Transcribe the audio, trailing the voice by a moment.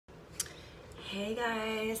Hey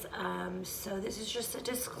guys, so this is just a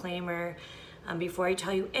disclaimer before I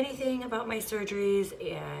tell you anything about my surgeries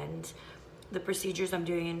and the procedures I'm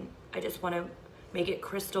doing. I just want to make it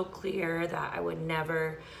crystal clear that I would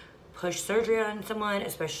never push surgery on someone,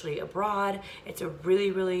 especially abroad. It's a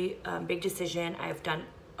really big decision. I've done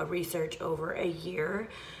a research over a year.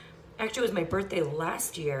 Actually, it was my birthday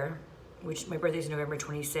last year, which my birthday is November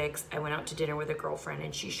 26th. I went out to dinner with a girlfriend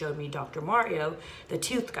and she showed me Dr. Mario, the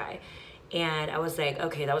tooth guy. And I was like,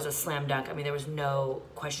 okay, that was a slam dunk. I mean, there was no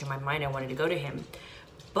question in my mind I wanted to go to him.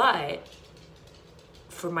 But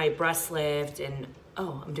for my breast lift and,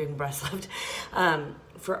 oh, I'm doing breast lift.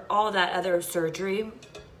 For all that other surgery,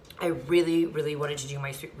 I really wanted to do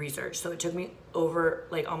my research. So it took me over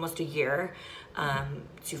like almost a year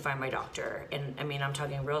to find my doctor. And I mean, I'm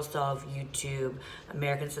talking Real Self, YouTube,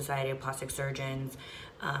 American Society of Plastic Surgeons,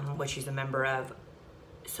 which she's a member of.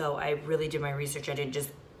 So I really did my research. I didn't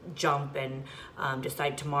just jump and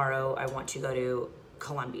decide tomorrow I want to go to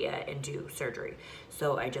Colombia and do surgery.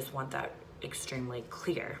 So I just want that extremely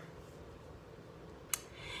clear.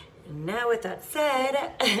 Now with that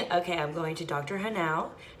said, okay, I'm going to Dr.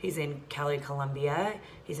 Hanau. He's in Cali, Colombia.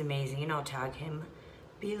 He's amazing. I'll tag him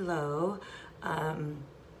below. Yeah,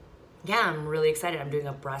 I'm really excited. I'm doing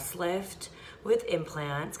a breast lift with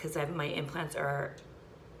implants because my implants are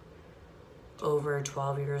over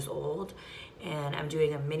 12 years old, and I'm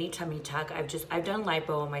doing a mini tummy tuck. I've done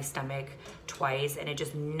lipo on my stomach twice and it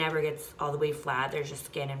just never gets all the way flat. There's just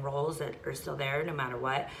skin and rolls that are still there no matter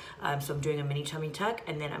what. So I'm doing a mini tummy tuck,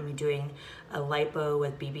 and then I'm doing a lipo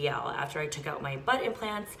with BBL. After I took out my butt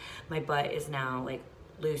implants, my butt is now like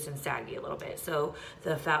loose and saggy a little bit. So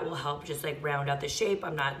the fat will help just like round out the shape.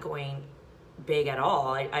 I'm not going big at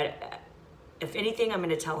all. If anything, I'm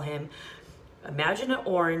gonna tell him, imagine an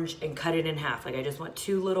orange and cut it in half. Like I just want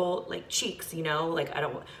two little like cheeks, you know, like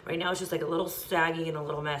right now it's just like a little saggy and a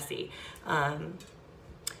little messy.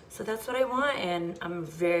 So that's what I want, and I'm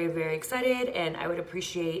very excited, and I would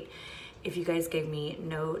appreciate if you guys gave me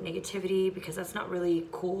no negativity, because that's not really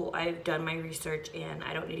cool. I've done my research and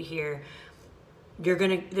I don't need to hear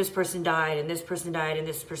this person died and this person died and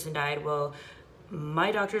this person died. Well,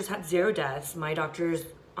 my doctors had 0 deaths. My doctors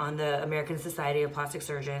on the American Society of Plastic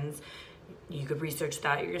Surgeons, you could research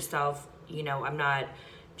that yourself. You know, I'm not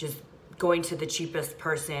just going to the cheapest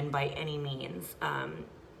person by any means.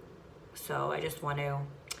 So I just want to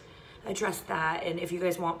address that. And if you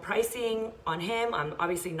guys want pricing on him, I'm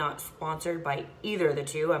obviously not sponsored by either of the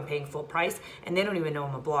two. I'm paying full price, and they don't even know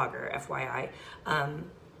I'm a blogger, FYI.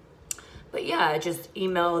 But yeah, just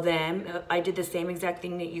email them. I did the same exact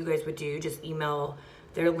thing that you guys would do. Just email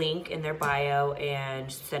their link in their bio and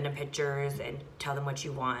send them pictures and tell them what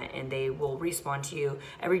you want, and they will respond to you.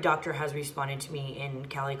 Every doctor has responded to me in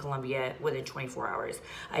Cali, Colombia within 24 hours.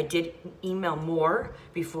 I did email more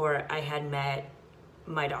before I had met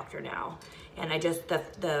my doctor now. And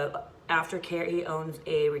the aftercare, he owns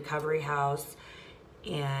a recovery house,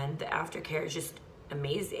 and the aftercare is just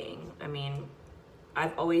amazing. I mean,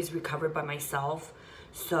 I've always recovered by myself,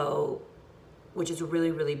 so which is a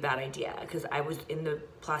really bad idea, because I was in the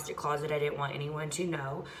plastic closet. I didn't want anyone to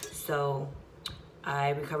know. So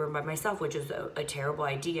I recovered by myself, which is a terrible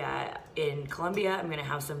idea. In Colombia, I'm gonna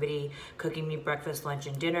have somebody cooking me breakfast, lunch,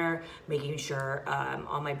 and dinner, making sure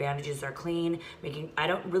all my bandages are clean, I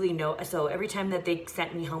don't really know. So every time that they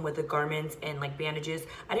sent me home with the garments and like bandages,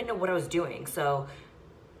 I didn't know what I was doing. So,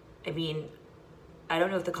 I mean, I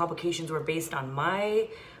don't know if the complications were based on my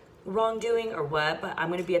wrongdoing or what, but I'm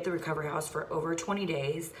going to be at the recovery house for over 20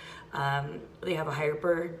 days. They have a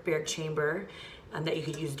hyperbaric chamber that you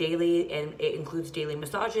could use daily, and it includes daily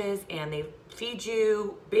massages, and they feed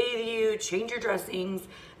you, bathe you, change your dressings.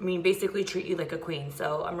 I mean, basically treat you like a queen.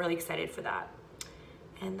 So I'm really excited for that.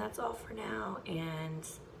 And that's all for now. And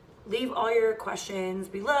leave all your questions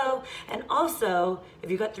below. And also,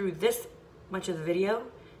 if you got through this much of the video,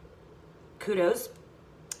 kudos.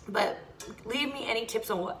 But leave me any tips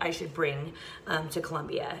on what I should bring to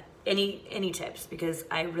Colombia. Any tips, because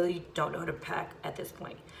I really don't know how to pack at this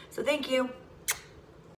point. So thank you.